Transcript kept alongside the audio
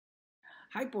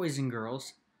Hi, boys and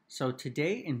girls. So,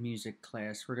 today in music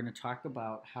class, we're going to talk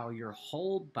about how your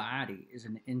whole body is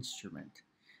an instrument.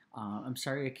 I'm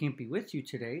sorry I can't be with you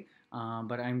today,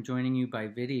 but I'm joining you by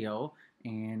video,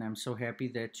 and I'm so happy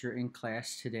that you're in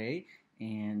class today.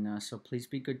 And so, please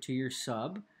be good to your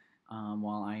sub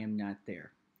while I am not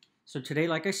there. So, today,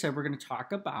 like I said, we're going to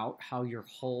talk about how your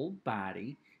whole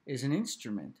body is an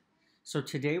instrument. So,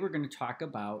 today, we're going to talk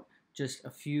about just a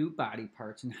few body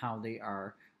parts and how they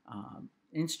are.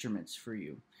 Instruments for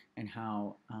you and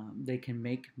how they can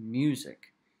make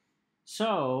music.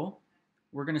 So,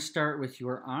 we're going to start with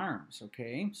your arms,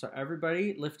 okay? So,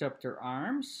 everybody lift up their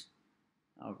arms.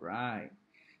 All right.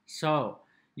 So,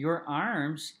 your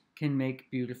arms can make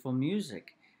beautiful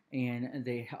music and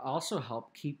they also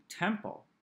help keep tempo.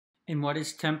 And what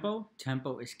is tempo?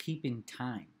 Tempo is keeping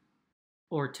time,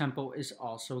 or tempo is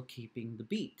also keeping the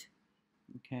beat,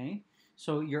 okay?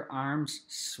 So, your arms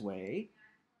sway.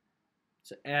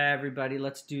 So everybody,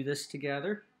 let's do this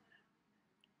together.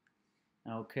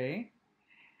 Okay.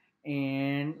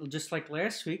 And just like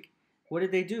last week, what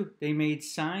did they do? They made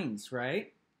signs,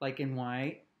 right? Like in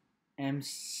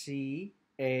YMCA,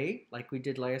 like we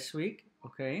did last week.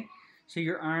 Okay. So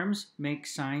your arms make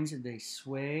signs and they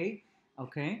sway.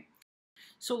 Okay.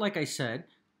 So, like I said,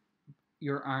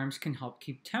 your arms can help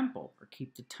keep tempo or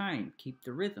keep the time, keep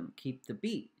the rhythm, keep the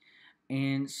beat.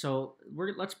 And so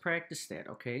let's practice that,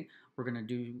 okay? We're gonna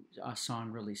do a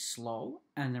song really slow,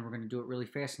 and then we're gonna do it really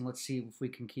fast, and let's see if we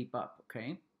can keep up,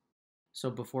 okay? So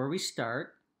before we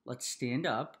start, let's stand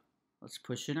up, let's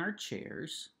push in our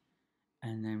chairs,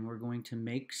 and then we're going to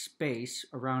make space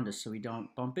around us so we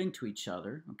don't bump into each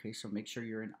other, okay? So make sure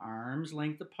you're an arm's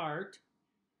length apart,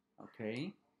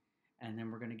 okay? And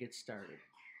then we're gonna get started.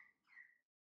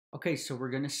 Okay, so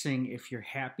we're gonna sing If You're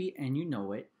Happy and You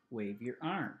Know It, Wave Your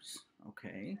Arms,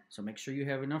 okay? So make sure you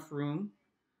have enough room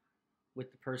with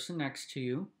the person next to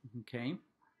you, okay?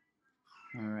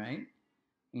 All right.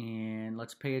 And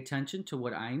let's pay attention to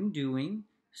what I'm doing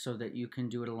so that you can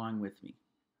do it along with me.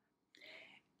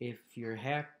 If you're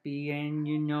happy and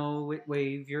you know it,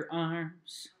 wave your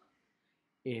arms.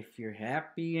 If you're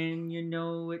happy and you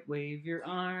know it, wave your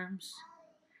arms.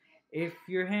 If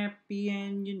you're happy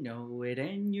and you know it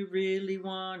and you really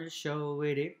want to show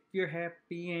it, if you're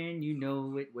happy and you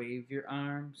know it, wave your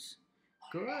arms.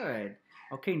 Good.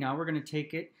 Okay, now we're going to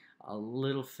take it a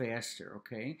little faster,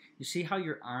 okay? You see how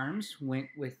your arms went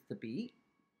with the beat?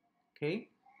 Okay,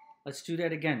 let's do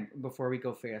that again before we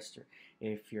go faster.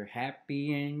 If you're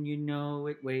happy and you know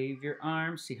it, wave your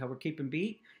arms. See how we're keeping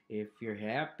beat? If you're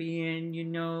happy and you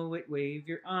know it, wave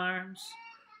your arms.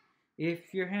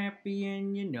 If you're happy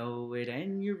and you know it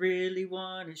and you really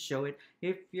want to show it,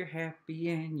 if you're happy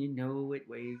and you know it,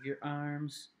 wave your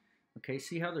arms. Okay,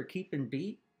 see how they're keeping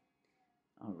beat?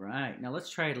 All right, now let's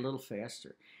try it a little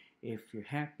faster. If you're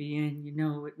happy and you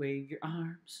know it, wave your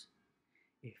arms.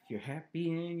 If you're happy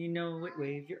and you know it,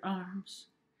 wave your arms.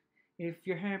 If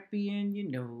you're happy and you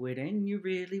know it and you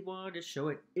really want to show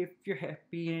it, if you're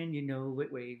happy and you know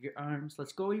it, wave your arms.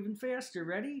 Let's go even faster.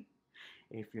 Ready?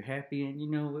 If you're happy and you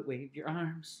know it, wave your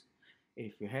arms.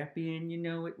 If you're happy and you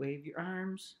know it, wave your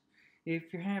arms.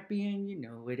 If you're happy and you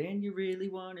know it and you really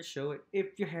want to show it,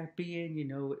 if you're happy and you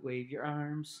know it, wave your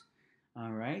arms.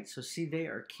 All right, so see, they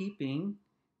are keeping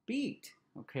beat,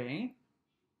 okay?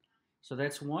 So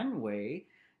that's one way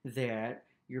that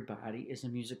your body is a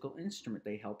musical instrument.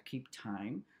 They help keep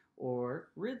time or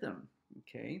rhythm,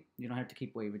 okay? You don't have to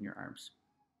keep waving your arms.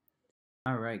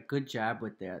 All right, good job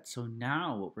with that. So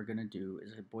now what we're gonna do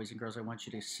is, boys and girls, I want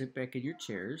you to sit back in your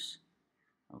chairs,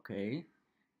 okay?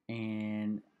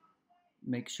 And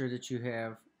make sure that you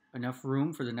have enough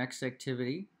room for the next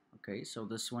activity. Okay, so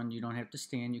this one you don't have to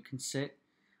stand, you can sit.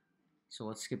 So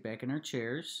let's get back in our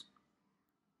chairs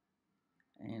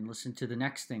and listen to the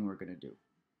next thing we're gonna do.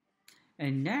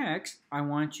 And next, I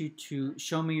want you to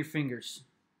show me your fingers.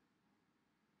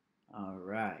 All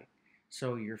right.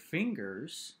 So your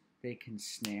fingers, they can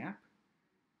snap.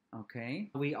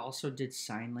 Okay. We also did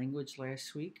sign language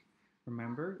last week.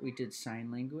 Remember, we did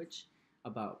sign language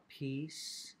about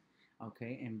peace,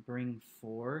 okay, and bring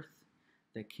forth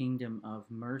the kingdom of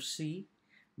mercy,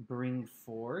 bring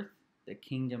forth the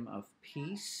kingdom of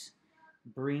peace,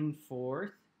 bring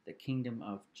forth the kingdom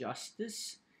of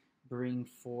justice, bring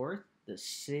forth the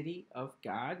city of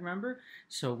God. Remember?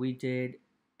 So we did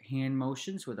hand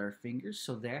motions with our fingers,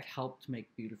 so that helped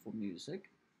make beautiful music.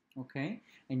 Okay?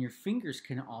 And your fingers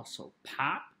can also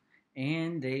pop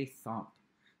and they thump.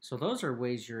 So those are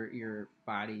ways your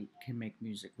body can make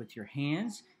music with your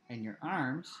hands and your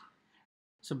arms.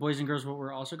 So boys and girls, what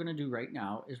we're also going to do right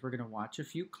now is we're going to watch a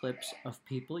few clips of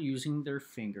people using their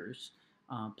fingers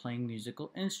playing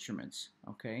musical instruments.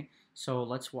 Okay, so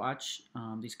let's watch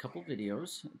these couple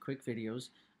videos, quick videos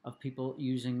of people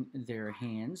using their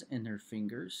hands and their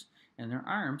fingers and their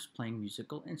arms playing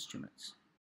musical instruments.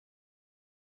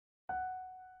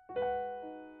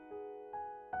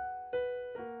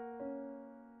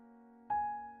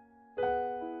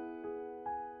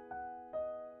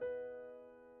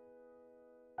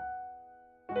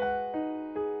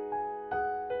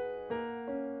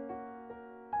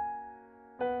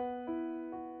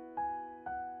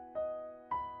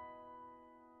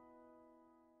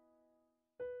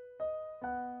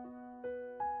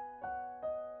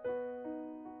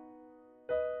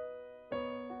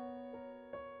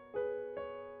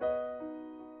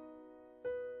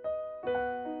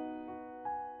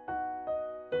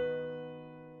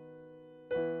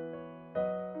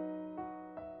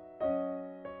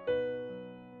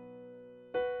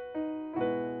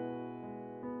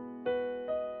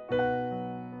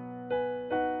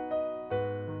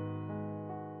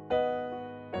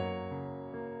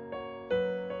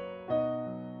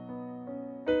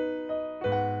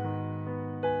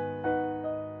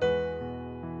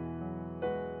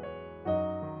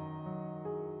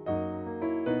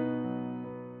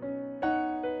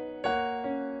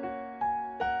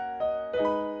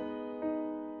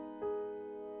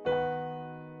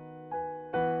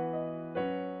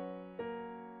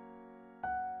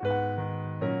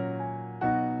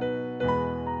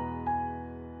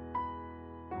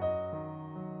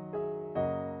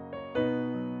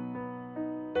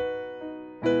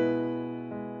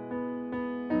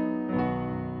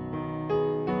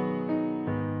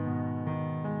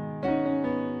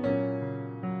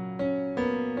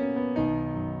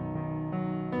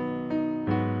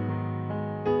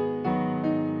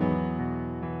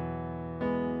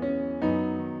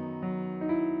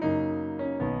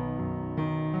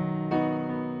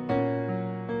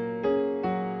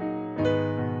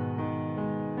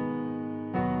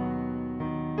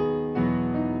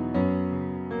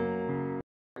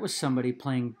 Was somebody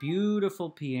playing beautiful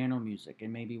piano music,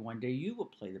 and maybe one day you will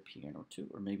play the piano too,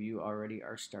 or maybe you already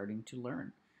are starting to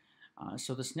learn.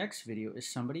 So this next video is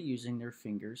somebody using their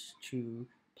fingers to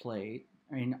play,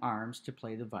 and arms to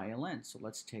play the violin. So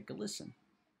let's take a listen.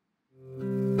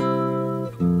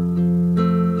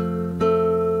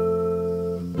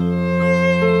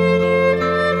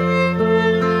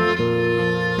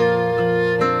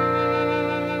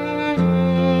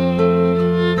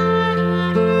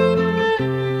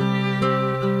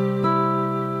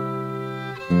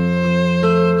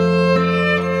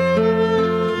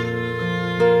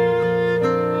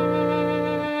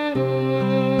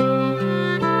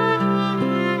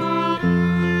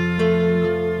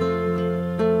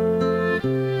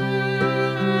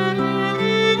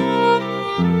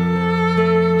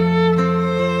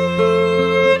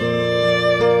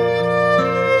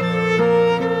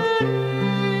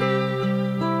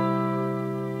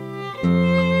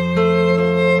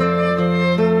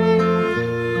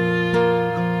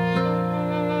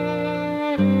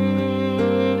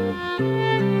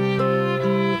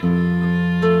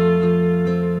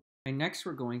 Next,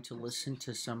 we're going to listen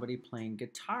to somebody playing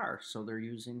guitar. So they're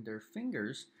using their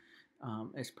fingers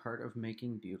as part of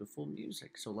making beautiful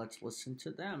music. So let's listen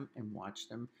to them and watch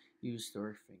them use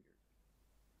their fingers.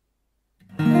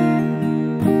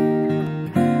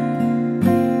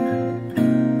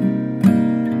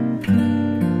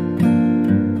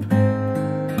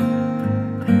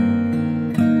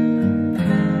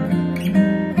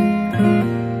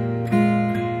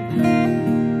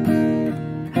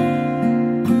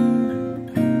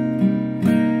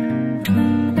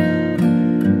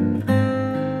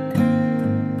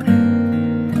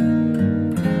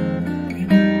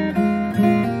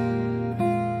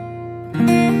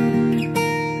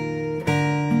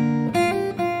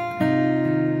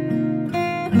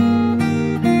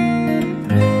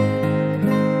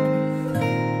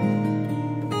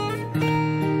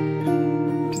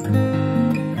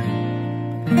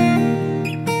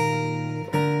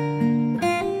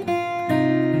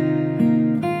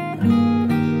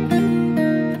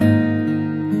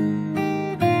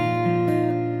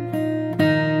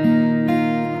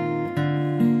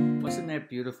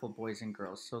 Beautiful, boys and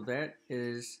girls. So that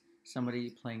is somebody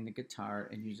playing the guitar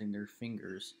and using their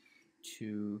fingers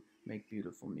to make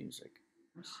beautiful music.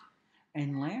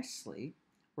 And lastly,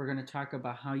 we're going to talk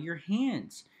about how your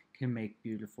hands can make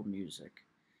beautiful music.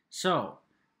 So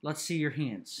let's see your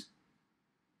hands.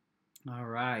 All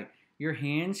right, your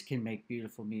hands can make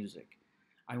beautiful music.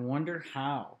 I wonder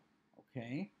how.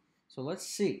 Okay, so let's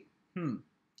see.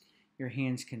 Your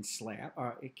hands can slap,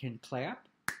 or it can clap.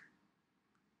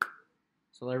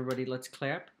 So everybody, let's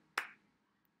clap.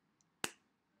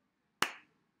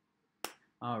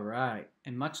 All right.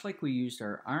 And much like we used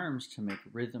our arms to make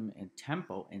rhythm and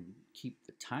tempo and keep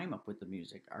the time up with the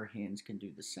music, our hands can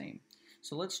do the same.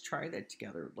 So let's try that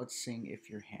together. Let's sing If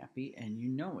You're Happy and You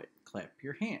Know It. Clap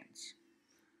your hands.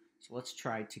 So let's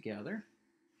try together.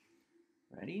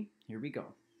 Ready? Here we go.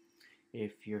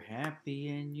 If you're happy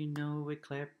and you know it,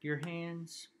 clap your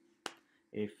hands.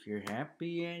 If you're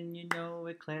happy and you know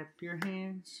it, clap your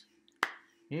hands.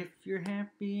 If you're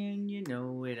happy and you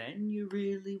know it and you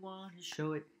really want to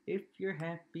show it, if you're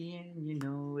happy and you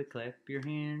know it, clap your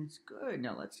hands. Good.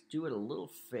 Now let's do it a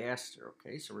little faster,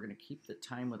 okay? So we're going to keep the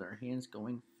time with our hands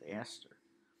going faster.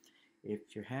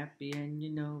 If you're happy and you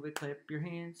know it, clap your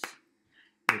hands.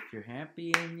 If you're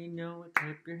happy and you know it,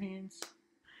 clap your hands.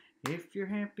 If you're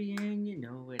happy and you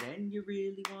know it and you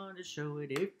really want to show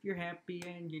it, if you're happy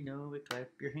and you know it, clap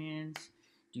your hands.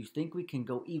 Do you think we can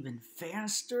go even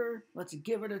faster? Let's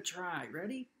give it a try.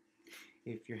 Ready?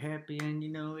 If you're happy and you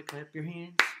know it, clap your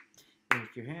hands.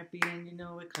 If you're happy and you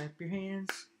know it, clap your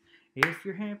hands. If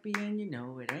you're happy and you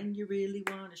know it and you really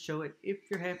want to show it, if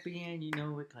you're happy and you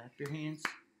know it, clap your hands.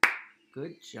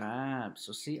 Good job.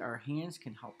 So see, our hands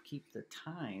can help keep the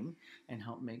time and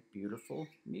help make beautiful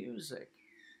music.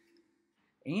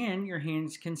 And your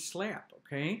hands can slap,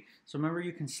 okay? So remember,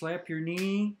 you can slap your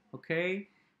knee, okay?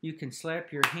 You can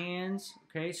slap your hands,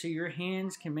 okay? So your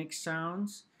hands can make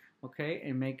sounds, okay,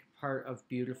 and make part of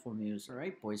beautiful music. All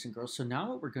right, boys and girls. So now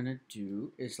what we're going to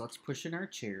do is let's push in our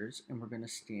chairs and we're going to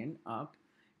stand up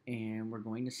and we're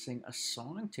going to sing a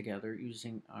song together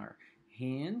using our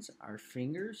hands, our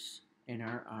fingers, and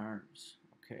our arms,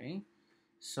 okay?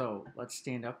 So let's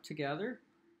stand up together.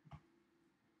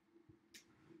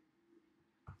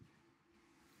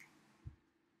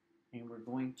 And we're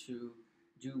going to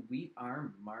do We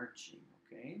Are Marching,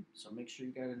 okay? So make sure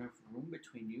you got enough room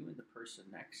between you and the person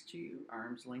next to you,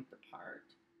 arms length apart.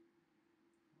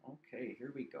 Okay,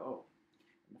 here we go.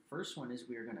 And the first one is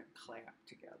we are going to clap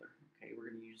together, okay? We're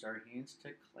going to use our hands to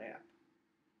clap.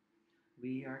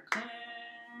 We are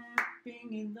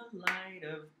clapping in the light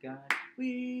of God.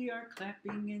 We are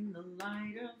clapping in the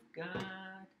light of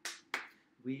God.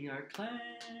 We are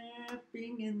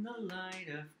clapping in the light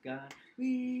of God.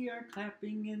 We are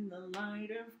clapping in the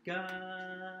light of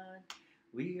God.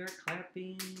 We are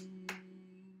clapping.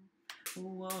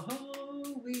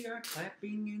 Whoa, we are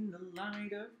clapping in the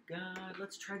light of God.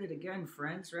 Let's try that again,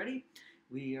 friends. Ready?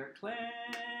 We are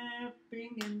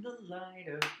clapping in the light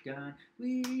of God.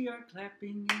 We are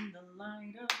clapping in the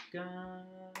light of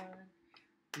God.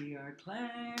 We are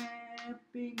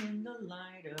clapping in the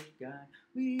light of God.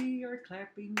 We are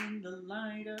clapping in the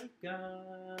light of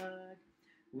God.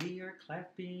 We are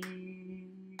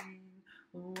clapping.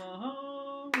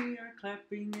 Whoa, we are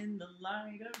clapping in the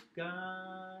light of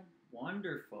God.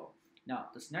 Wonderful. Now,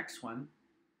 this next one,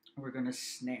 we're going to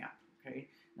snap, okay?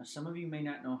 Now, some of you may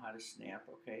not know how to snap,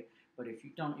 okay? But if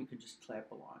you don't, you can just clap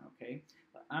along, okay?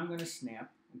 But I'm going to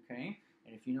snap, okay?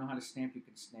 And if you know how to snap, you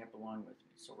can snap along with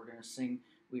me. So we're going to sing,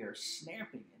 We Are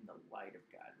Snapping in the Light of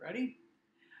God. Ready?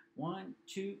 1,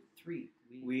 2, 3.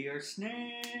 We are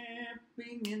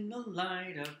snapping in the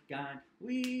light of God.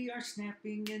 We are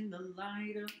snapping in the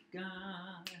light of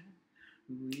God.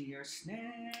 We are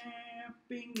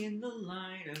snapping in the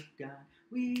light of God.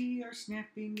 We are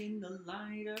snapping in the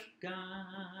light of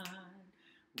God.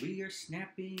 We are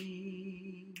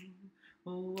snapping.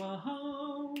 Oh,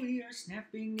 oh, we are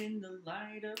snapping in the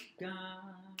light of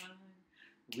God.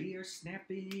 We are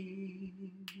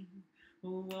snapping.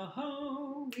 Oh,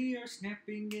 oh, we are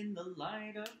snapping in the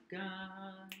light of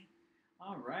God.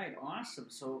 All right, awesome.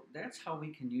 So that's how we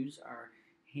can use our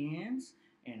hands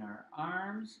and our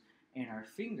arms and our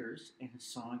fingers in a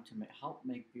song to help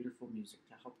make beautiful music,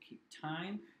 to help keep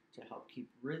time, to help keep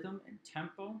rhythm and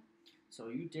tempo. So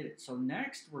you did it. So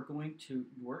next we're going to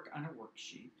work on a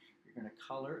worksheet. You're going to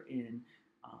color in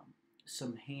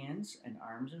some hands and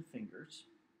arms and fingers,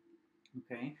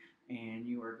 okay? And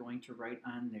you are going to write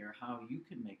on there how you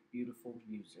can make beautiful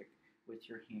music with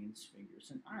your hands,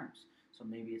 fingers, and arms. So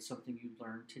maybe it's something you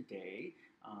learned today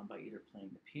by either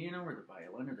playing the piano or the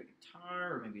violin or the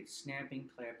guitar, or maybe it's snapping,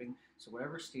 clapping. So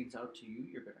whatever stands out to you,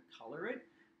 you're going to color it,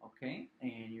 okay?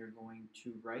 And you're going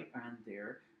to write on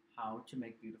there how to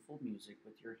make beautiful music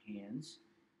with your hands,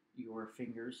 your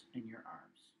fingers, and your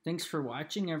arms. Thanks for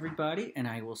watching, everybody, and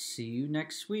I will see you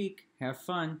next week. Have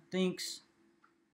fun. Thanks.